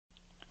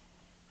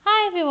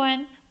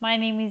everyone, my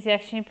name is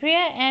Yakshini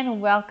Priya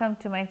and welcome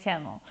to my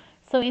channel.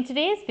 So in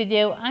today's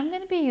video, I'm going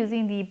to be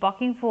using the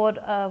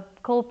Bockingford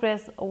cold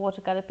press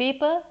watercolor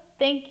paper.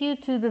 Thank you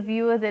to the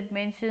viewer that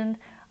mentioned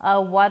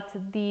what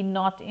the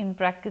not in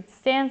brackets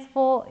stands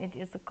for. It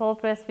is a cold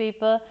press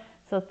paper,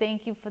 so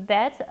thank you for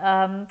that.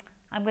 I'm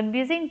going to be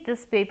using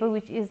this paper,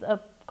 which is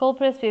a cold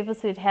press paper,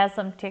 so it has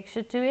some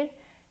texture to it.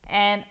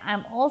 And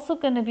I'm also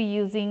going to be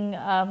using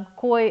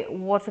Koi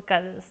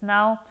watercolors.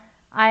 Now,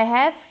 I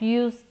have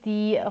used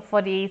the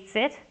 48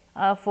 set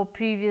for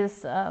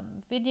previous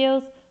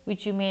videos,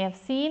 which you may have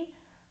seen,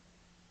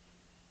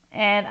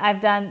 and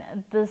I've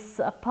done this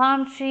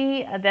palm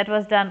tree that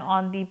was done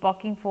on the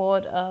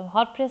Bockingford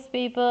hot press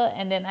paper,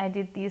 and then I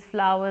did these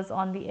flowers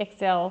on the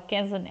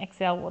Canson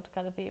XL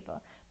watercolor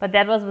paper, but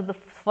that was with the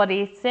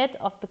 48 set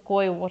of the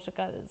Koi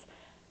watercolors.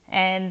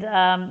 And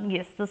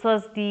yes, this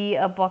was the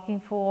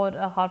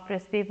Bockingford hot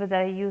press paper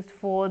that I used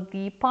for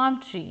the palm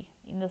tree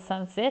in the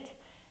sunset.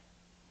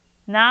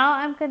 Now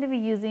I'm going to be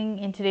using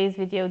in today's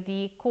video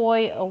the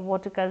Koi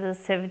Watercolor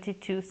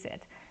 72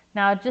 set.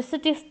 Now just a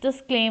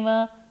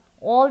disclaimer,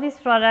 all these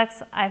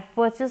products I've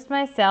purchased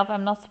myself.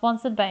 I'm not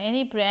sponsored by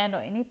any brand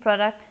or any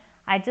product.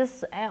 I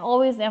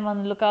always am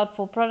on the lookout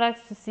for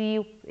products to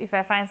see if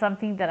I find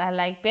something that I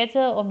like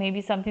better, or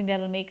maybe something that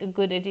will make a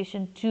good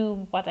addition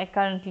to what I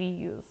currently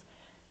use.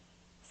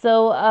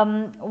 So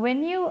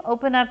when you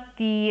open up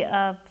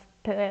the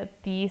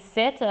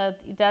set,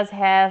 it does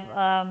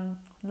have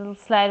little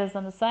sliders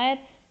on the side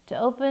to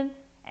open,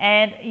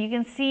 and you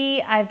can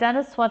see I've done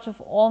a swatch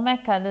of all my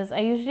colors.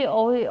 I usually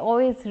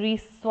always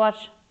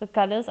re-swatch the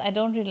colors. I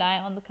don't rely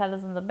on the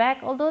colors on the back,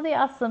 although they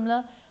are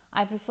similar.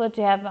 I prefer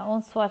to have my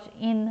own swatch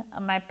in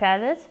my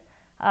palette.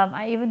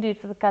 I even do it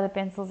for the color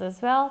pencils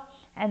as well.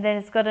 And then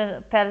it's got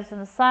a palette on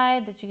the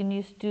side that you can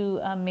use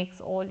to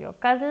mix all your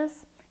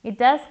colors. It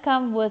does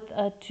come with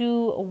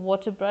 2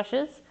 water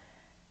brushes,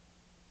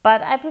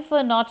 but I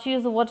prefer not to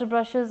use the water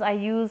brushes. I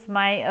use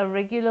my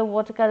regular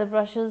watercolor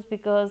brushes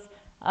because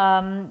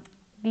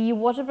the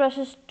water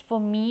brushes for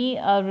me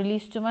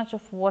release too much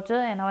of water,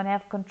 and I want to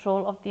have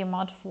control of the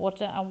amount of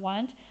water I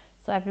want.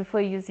 So I prefer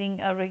using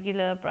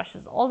regular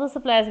brushes. All the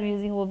supplies I'm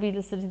using will be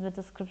listed in the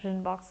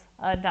description box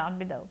down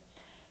below.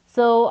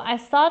 So I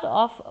start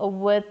off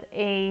with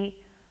a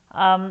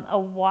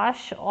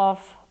wash of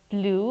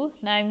blue.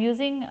 Now I'm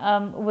using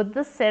with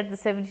this set, the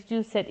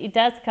 72 set, it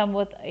does come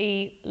with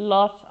a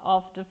lot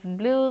of different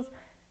blues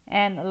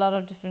and a lot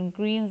of different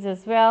greens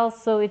as well,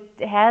 so it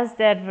has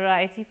that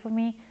variety for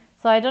me.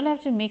 So I don't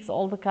have to mix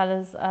all the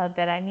colors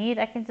that I need.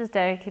 I can just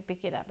directly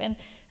pick it up from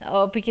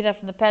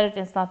the palette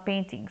and start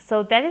painting.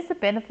 So that is the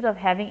benefit of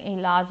having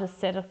a larger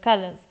set of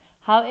colors.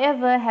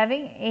 However,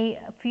 having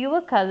a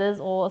fewer colors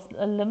or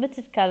a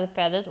limited color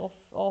palette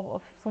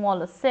or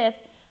smaller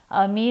set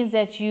means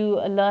that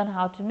you learn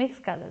how to mix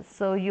colors.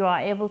 So you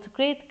are able to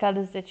create the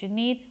colors that you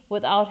need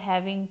without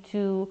having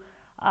to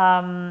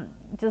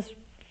just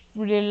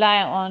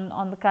rely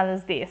on the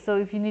colors there. So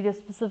if you need a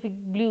specific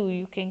blue,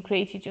 you can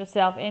create it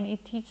yourself, and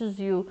it teaches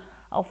you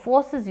or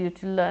forces you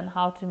to learn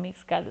how to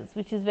mix colors,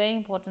 which is very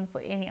important for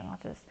any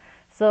artist.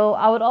 So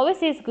I would always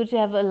say it's good to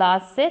have a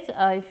large set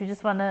if you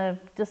just want to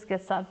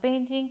get started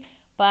painting.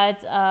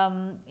 But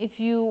if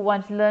you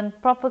want to learn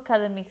proper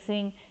color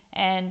mixing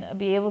and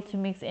be able to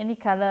mix any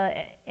color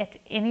at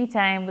any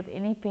time with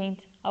any paint,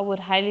 I would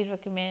highly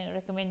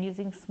recommend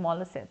using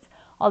smaller sets.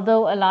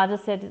 Although a larger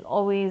set is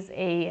always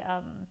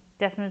a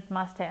definite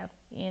must-have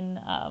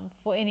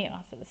for any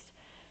artist.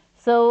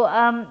 So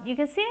you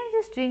can see I'm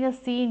just doing a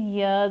scene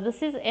here.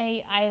 This is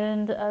a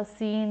island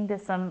scene.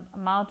 There's some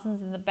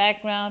mountains in the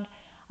background.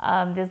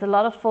 There's a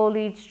lot of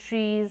foliage,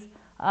 trees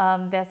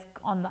that's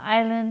on the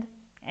island,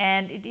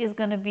 and it is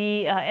going to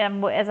be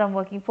as I'm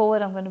working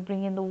forward, I'm going to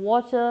bring in the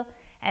water,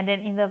 and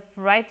then in the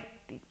right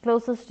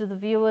closest to the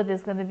viewer,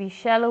 there's going to be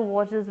shallow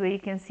waters where you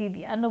can see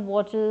the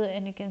underwater,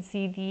 and you can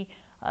see the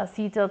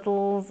sea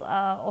turtles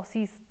or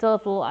sea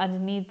turtle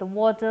underneath the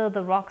water,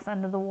 the rocks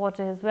under the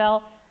water as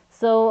well.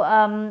 So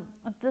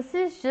this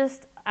is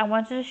just, I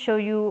wanted to show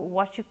you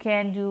what you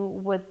can do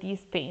with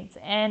these paints,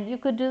 and you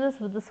could do this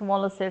with the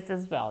smaller sets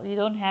as well. You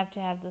don't have to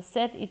have the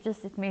set,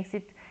 it makes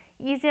it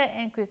easier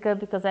and quicker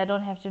because I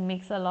don't have to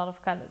mix a lot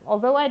of colors.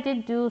 Although I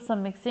did do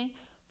some mixing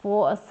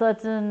for a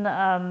certain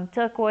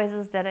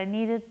turquoises that I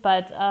needed,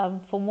 but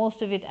for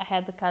most of it I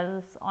had the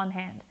colors on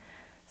hand.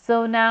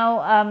 So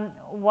now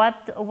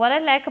what I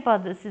like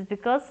about this is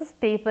because this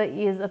paper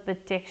is a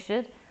bit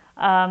textured,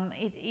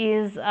 it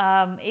is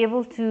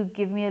able to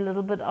give me a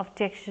little bit of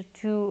texture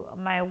to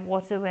my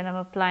water when I'm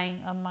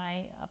applying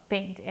my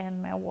paint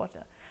and my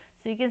water.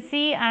 So you can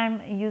see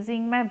I'm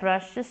using my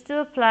brush just to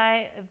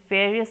apply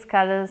various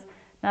colors.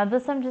 Now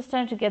this, I'm just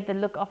trying to get the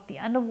look of the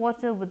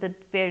underwater with the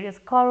various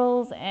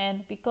corals,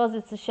 and because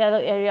it's a shallow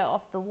area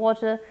of the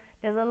water,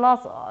 there's a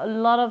lot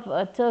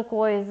of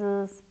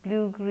turquoises,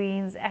 blue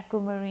greens,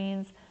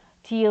 aquamarines,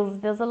 teals.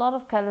 There's a lot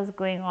of colors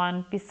going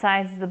on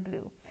besides the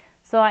blue.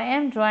 So I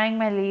am drying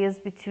my layers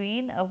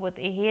between with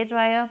a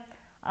hairdryer.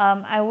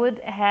 I would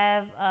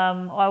have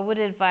or I would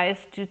advise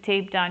to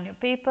tape down your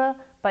paper,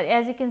 but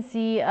as you can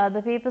see,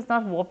 the paper is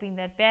not warping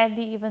that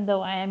badly, even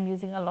though I am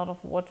using a lot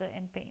of water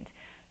and paint.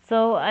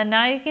 So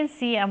now you can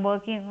see I'm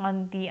working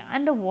on the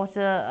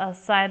underwater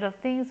side of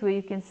things, where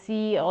you can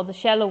see, or the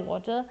shallow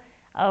water,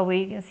 where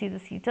you can see the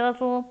sea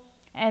turtle.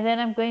 And then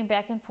I'm going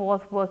back and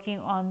forth working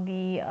on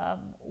the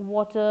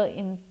water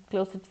in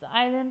closer to the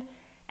island.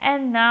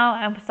 And now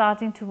I'm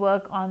starting to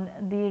work on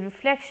the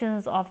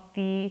reflections of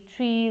the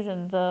trees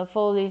and the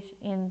foliage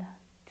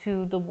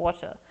into the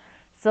water.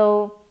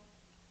 So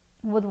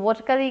with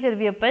watercolor, you got to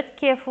be a bit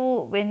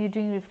careful when you're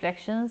doing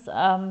reflections,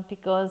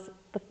 because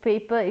the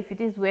paper, if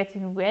it is wet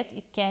in wet,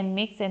 it can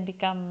mix and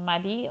become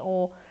muddy,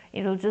 or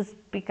it'll just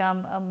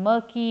become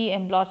murky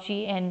and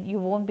blotchy, and you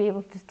won't be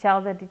able to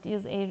tell that it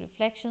is a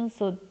reflection.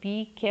 So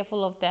be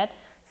careful of that.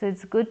 So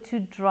it's good to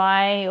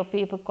dry your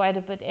paper quite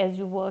a bit as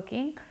you're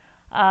working.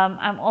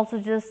 I'm also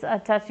just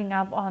touching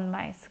up on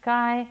my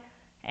sky,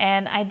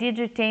 and I did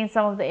retain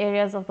some of the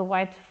areas of the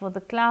white for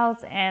the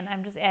clouds, and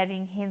I'm just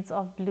adding hints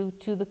of blue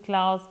to the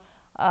clouds,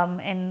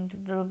 and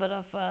a little bit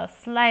of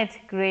slight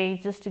gray,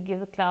 just to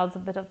give the clouds a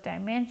bit of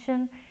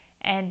dimension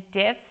and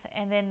depth.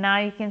 And then now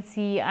you can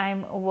see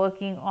I'm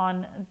working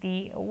on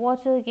the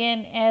water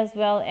again, as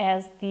well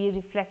as the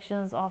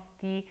reflections of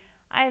the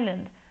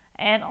island.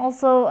 And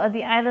also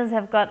the islands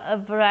have got a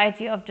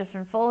variety of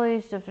different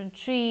foliage, different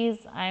trees.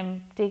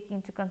 I'm taking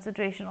into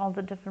consideration all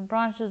the different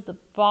branches, the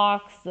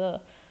barks, the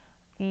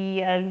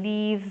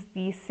leaves,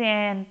 the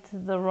sand,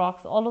 the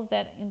rocks, all of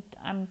that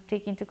I'm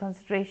taking into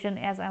consideration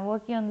as I'm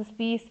working on this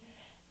piece.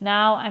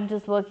 Now I'm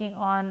just working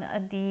on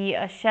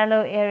the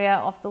shallow area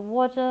of the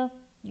water.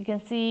 You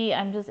can see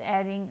I'm just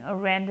adding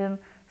random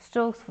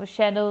strokes for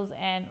shadows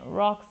and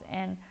rocks,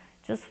 and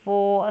just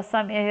for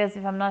some areas,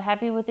 if I'm not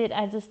happy with it,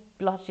 I just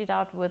blotch it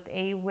out with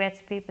a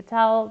wet paper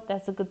towel.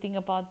 That's a good thing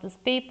about this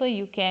paper.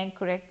 You can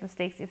correct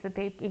mistakes if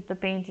the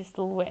paint is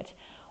still wet,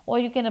 or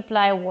you can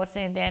apply water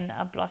and then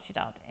blotch it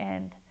out,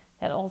 and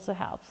that also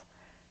helps.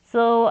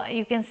 So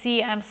you can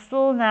see I'm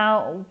still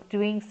now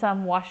doing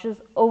some washes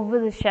over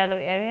the shallow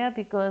area,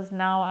 because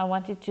now I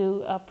wanted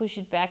to push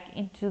it back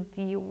into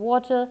the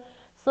water.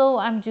 So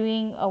I'm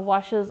doing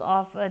washes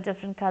of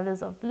different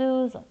colors of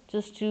blues,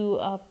 just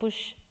to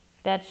push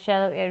that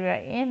shallow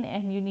area in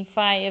and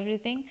unify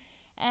everything.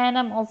 And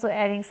I'm also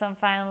adding some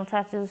final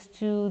touches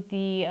to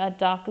the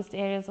darkest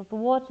areas of the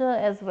water,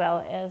 as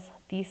well as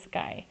the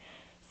sky.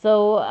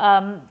 So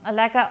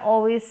like I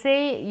always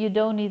say, you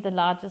don't need the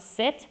largest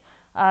set.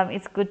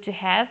 It's good to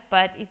have,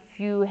 but if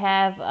you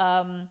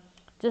have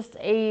just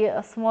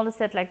a smaller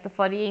set like the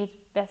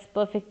 48, that's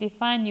perfectly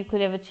fine. You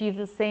could have achieved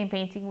the same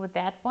painting with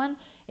that one.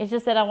 It's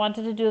just that I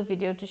wanted to do a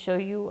video to show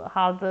you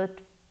how the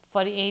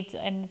 48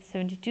 and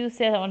 72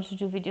 set. I wanted to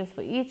do videos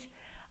for each.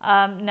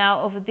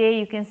 Now over there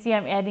you can see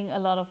I'm adding a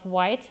lot of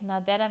white. Now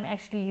that I'm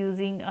actually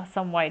using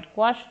some white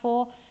gouache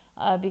for,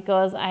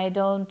 because I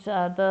don't,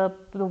 the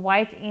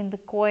white in the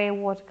Koi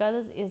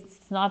watercolors is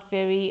not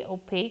very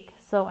opaque,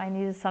 so I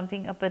needed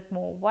something a bit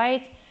more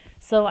white,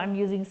 so I'm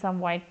using some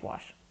white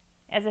gouache.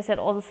 As I said,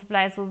 all the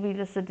supplies will be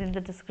listed in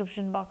the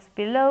description box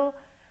below,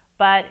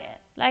 but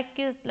like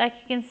you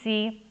can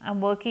see,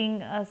 I'm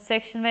working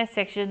section by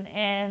section,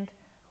 and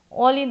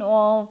all in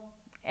all,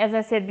 as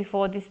I said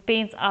before, these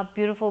paints are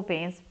beautiful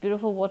paints,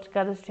 beautiful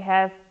watercolors to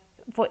have,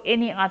 for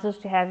any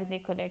artist to have in their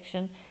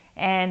collection.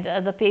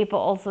 And the paper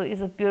also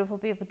is a beautiful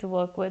paper to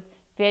work with,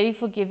 very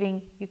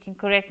forgiving. You can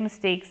correct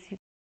mistakes.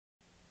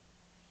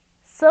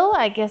 So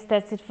I guess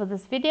that's it for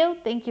this video.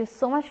 Thank you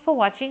so much for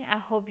watching. I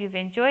hope you've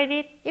enjoyed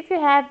it. If you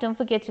have, don't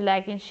forget to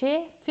like and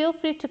share. Feel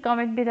free to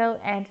comment below,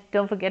 and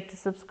don't forget to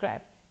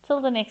subscribe.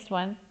 Till the next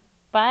one.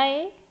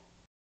 Bye.